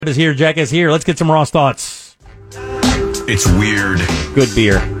Is here, Jack is here. Let's get some Ross thoughts. It's weird. Good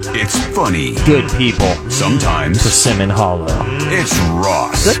beer. It's funny. Good people. Sometimes Persimmon Hollow. it's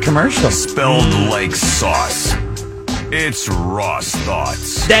Ross. Good commercial. Spelled like sauce. It's Ross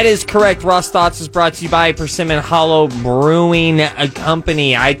Thoughts. That is correct. Ross Thoughts is brought to you by Persimmon Hollow Brewing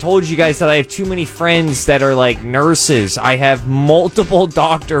Company. I told you guys that I have too many friends that are like nurses. I have multiple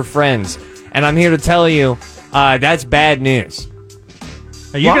doctor friends. And I'm here to tell you, that's bad news.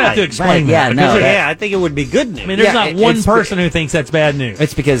 Now, you're going to have to explain that. I think it would be good news. I mean, there's not one person who thinks that's bad news.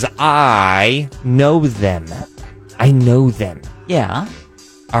 It's because I know them. I know them. Yeah.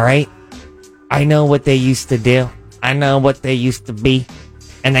 All right? I know what they used to do. I know what they used to be.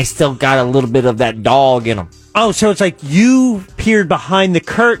 And they still got a little bit of that dog in them. Oh, so it's like you peered behind the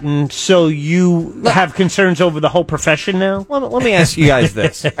curtain, so you have concerns over the whole profession now? Let me ask you guys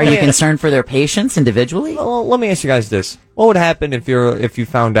this. Are you concerned for their patients individually? Well, let me ask you guys this. What would happen if you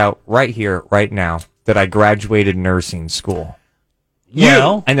found out right here, right now, that I graduated nursing school?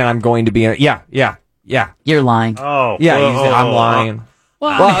 Well, And then I'm going to be yeah. You're lying. Oh. Yeah, I'm lying.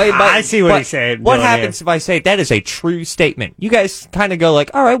 I see what he's saying. What happens if I say that is a true statement? You guys kind of go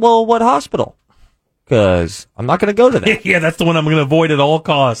like, all right, well, what hospital? Because I'm not going to go to that. yeah, that's the one I'm going to avoid at all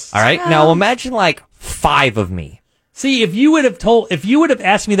costs. All right. Now imagine like 5 of me. See, if you would have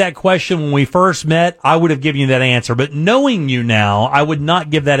asked me that question when we first met, I would have given you that answer. But knowing you now, I would not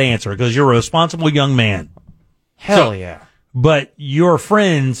give that answer because you're a responsible young man. Hell yeah. But your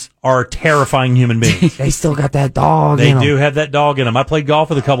friends are terrifying human beings. They still got that dog. They do have that dog in them. I played golf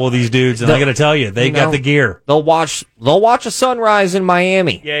with a couple of these dudes, and I got to tell you, they got the gear. They'll watch a sunrise in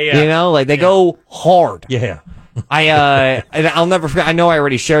Miami. Yeah. You know, like they go hard. Yeah. I'll never forget. I know I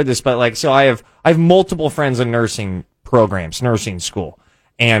already shared this, but like, so I have multiple friends in nursing programs, nursing school,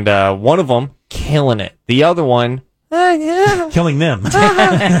 and one of them killing it. The other one, Killing them.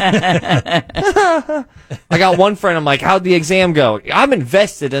 I got one friend. I'm like, how'd the exam go? I'm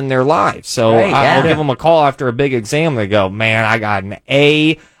invested in their lives, so Right, I'll give them a call after a big exam. They go, man, I got an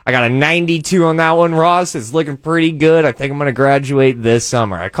A. I got a 92 on that one, Ross. It's looking pretty good. I think I'm going to graduate this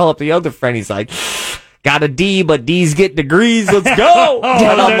summer. I call up the other friend. He's like, got a D, but D's get degrees. Let's go.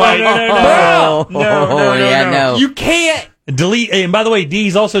 And I'm like, no. you can't. Delete. And by the way,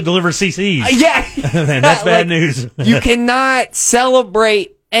 D's also delivers CCs. Yeah. And that's bad news. You cannot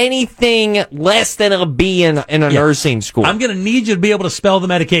celebrate anything less than a B in a nursing school. I'm going to need you to be able to spell the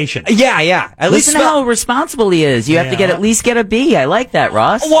medication. Yeah. At Listen to how responsible he is. You have to at least get a B. I like that,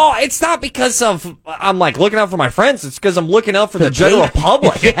 Ross. Well, it's not because I'm like looking out for my friends. It's because I'm looking out for the general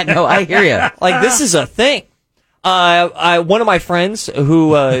public. Yeah, no, I hear you. Like, this is a thing. One of my friends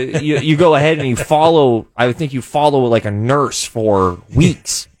who, you go ahead and you follow, I think you follow like a nurse for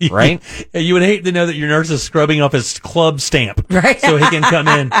weeks, right? You would hate to know that your nurse is scrubbing off his club stamp. Right. So he can come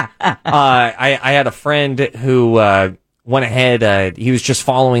in. I had a friend who, went ahead, he was just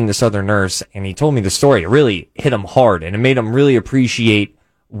following this other nurse and he told me the story. It really hit him hard and it made him really appreciate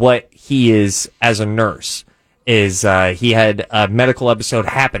what he is as a nurse. He had a medical episode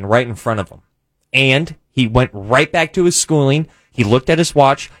happen right in front of him. And he went right back to his schooling. He looked at his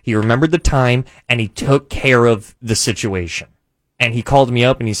watch. He remembered the time, and he took care of the situation. And he called me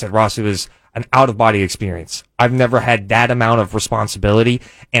up, and he said, Ross, it was an out-of-body experience. I've never had that amount of responsibility,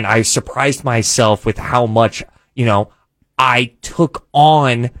 and I surprised myself with how much, I took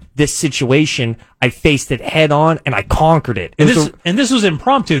on this situation. I faced it head on, and I conquered it. And this was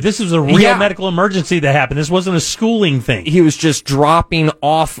impromptu. This was a real medical emergency that happened. This wasn't a schooling thing. He was just dropping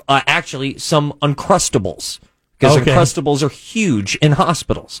off, actually, some Uncrustables. Because Uncrustables are huge in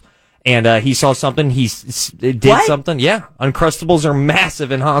hospitals. And he saw something. He did something. Yeah. Uncrustables are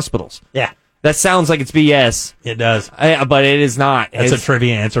massive in hospitals. Yeah. That sounds like it's BS. It does. But it is not. That's a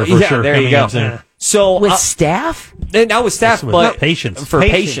trivia answer for sure. There you go. So with staff? Not with staff, but patients. For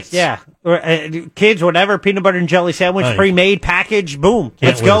patients. Yeah. Kids, whatever, peanut butter and jelly sandwich, pre-made, packed, boom.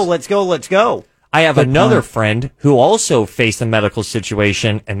 Let's go. I have another friend who also faced a medical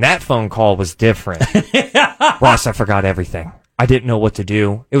situation, and that phone call was different. Ross, I forgot everything. I didn't know what to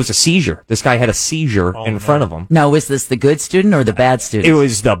do. It was a seizure. This guy had a seizure in front of him. Now, was this the good student or the bad student? It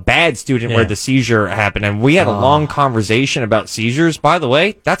was the bad student where the seizure happened. And we had a long conversation about seizures. By the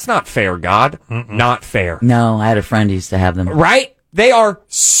way, that's not fair, God. Not fair. No, I had a friend who used to have them. Right? They are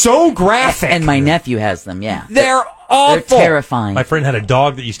so graphic. And my nephew has them, yeah. They're awful. They're terrifying. My friend had a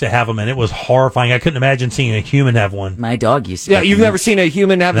dog that used to have them, and it was horrifying. I couldn't imagine seeing a human have one. My dog used to. Yeah, you've never seen a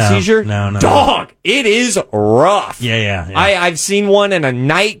human have a seizure? No. Dog! It is rough. Yeah. I've seen one in a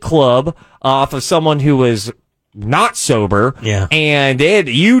nightclub off of someone who was not sober. Yeah. And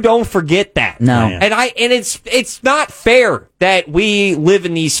you don't forget that. No. Yeah. And it's not fair that we live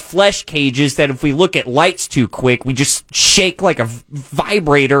in these flesh cages that if we look at lights too quick, we just shake like a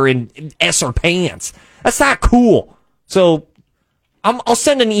vibrator in S or pants. That's not cool. So I'll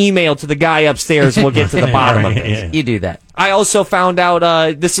send an email to the guy upstairs and we'll get to the bottom of this. Yeah. You do that. I also found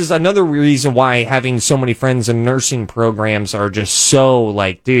out this is another reason why having so many friends in nursing programs are just so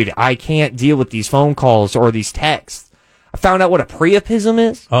like, dude, I can't deal with these phone calls or these texts. I found out what a priapism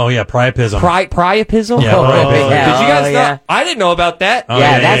is. Oh, yeah, priapism. Priapism? Yeah, priapism. Did you guys know? yeah. I didn't know about that. Oh,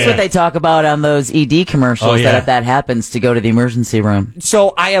 yeah, that's what they talk about on those ED commercials, Oh, yeah. that if that happens, to go to the emergency room.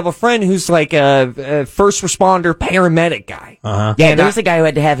 So I have a friend who's like a first responder paramedic guy. Uh-huh. Yeah, And there was a guy who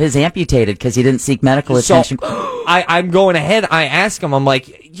had to have his amputated because he didn't seek medical attention. I'm going ahead. I ask him, I'm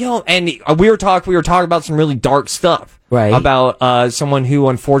like, and we were talking about some really dark stuff. Right. About someone who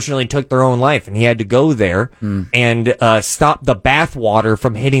unfortunately took their own life, and he had to go there and stop the bath water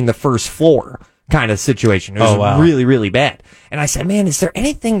from hitting the first floor kind of situation. It was really, really bad. And I said, man, is there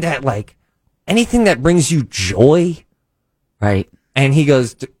anything that brings you joy? Right. And he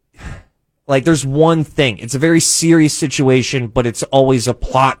goes, like, there's one thing. It's a very serious situation, but it's always a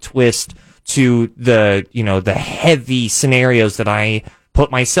plot twist to the heavy scenarios that I put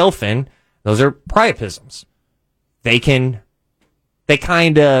myself in. Those are priapisms. They kind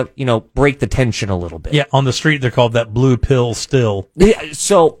of, break the tension a little bit. Yeah, on the street, they're called that blue pill still. Yeah,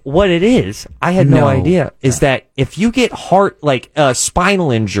 so what it is, I had no idea, is that if you get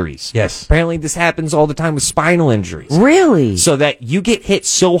spinal injuries. Yes. Apparently this happens all the time with spinal injuries. Really? So that you get hit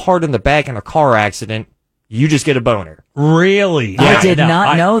so hard in the back in a car accident, you just get a boner. Really? I did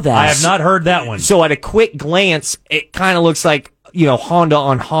not know that. I have not heard that one. So at a quick glance, it kind of looks like, Honda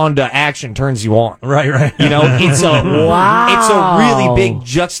on Honda action turns you on. Right. It's a Wow. it's a really big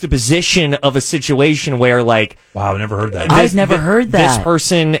juxtaposition of a situation where like, wow, I've never heard that. I've never heard that. This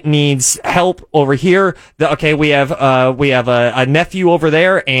person needs help over here. We have a nephew over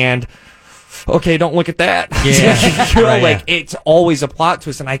there, and okay, don't look at that. Yeah. Right, like it's always a plot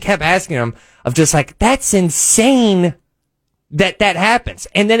twist. And I kept asking him of just like, that's insane that happens.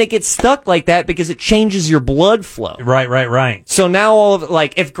 And then it gets stuck like that because it changes your blood flow. Right. So now all of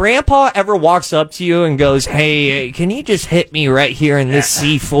like, if grandpa ever walks up to you and goes, hey, can you just hit me right here in this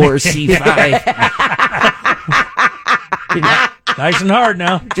C4, C5? Nice and hard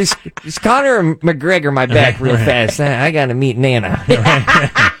now. just Conor McGregor my back real fast. I gotta meet Nana.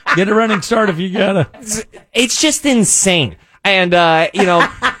 Get a running start if you gotta. It's just insane. And,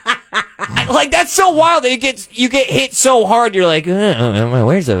 like that's so wild that you get hit so hard. You're like,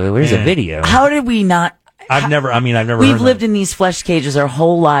 where's a video? How did we not? I've never heard We've lived that. in these flesh cages our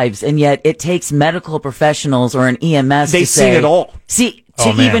whole lives, and yet it takes medical professionals or an EMS They've to say, seen it all. See, to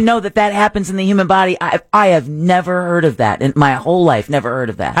Oh, man. even know that happens in the human body, I have never heard of that in my whole life. Never heard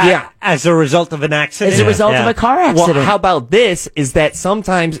of that. Yeah. As a result of an accident? As a result of a car accident. Well, how about this? Is that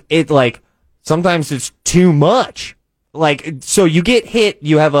sometimes it's too much. Like, so you get hit,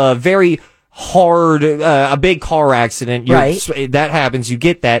 you have a very hard, a big car accident. Right. That happens, you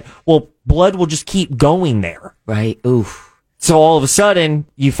get that. Well, blood will just keep going there. Right. Oof. So all of a sudden,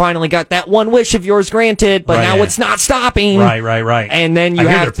 you finally got that one wish of yours granted, but Right, now yeah. it's not stopping. Right. And then you I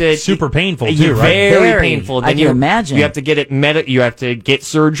hear have they're to super painful too, right? Very painful. I Then can imagine. You have to get it you have to get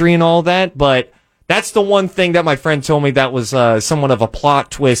surgery and all that. But that's the one thing that my friend told me that was somewhat of a plot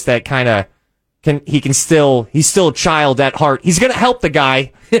twist that kind of he's still a child at heart. He's gonna help the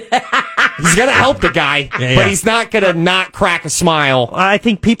guy. He's gonna help the guy, Yeah. but he's not gonna not crack a smile. I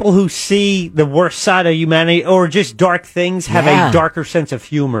think people who see the worst side of humanity or just dark things have Yeah. a darker sense of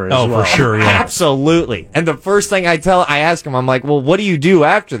humor as well. For sure, yeah. Absolutely. And the first thing I ask him, I'm like, well, what do you do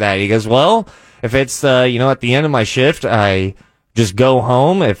after that? He goes, well, if it's, at the end of my shift, I just go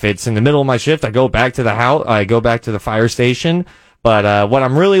home. If it's in the middle of my shift, I go back to the house. I go back to the fire station. But, what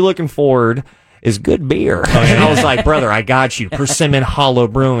I'm really looking forward is good beer. And I was like, brother, I got you. Persimmon Hollow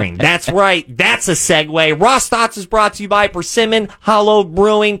Brewing. That's right. That's a segue. Ross Thoughts is brought to you by Persimmon Hollow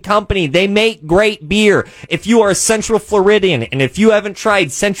Brewing Company. They make great beer. If you are a Central Floridian and if you haven't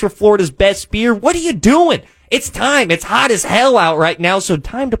tried Central Florida's best beer, what are you doing? It's time. It's hot as hell out right now, so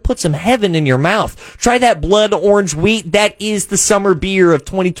time to put some heaven in your mouth. Try that blood orange wheat. That is the summer beer of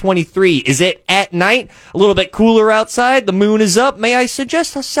 2023. Is it at night? A little bit cooler outside. The moon is up. May I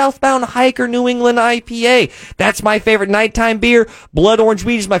suggest a Southbound Hiker New England IPA? That's my favorite nighttime beer. Blood orange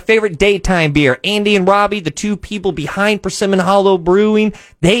wheat is my favorite daytime beer. Andy and Robbie, the two people behind Persimmon Hollow Brewing,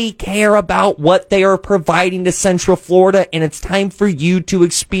 they care about what they are providing to Central Florida, and it's time for you to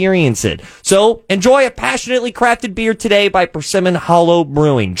experience it. So enjoy a passionately crafted beer today by Persimmon Hollow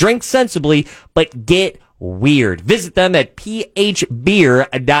Brewing. Drink sensibly, but get weird. Visit them at phbeer.com.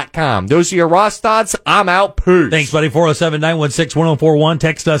 Those are your Ross thoughts. I'm out. Peace. Thanks, buddy. 407-916-1041.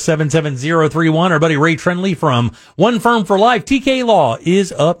 Text us 77031. Our buddy Ray Trenley from One Firm for Life. TK Law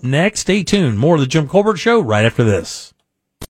is up next. Stay tuned. More of the Jim Colbert Show right after this.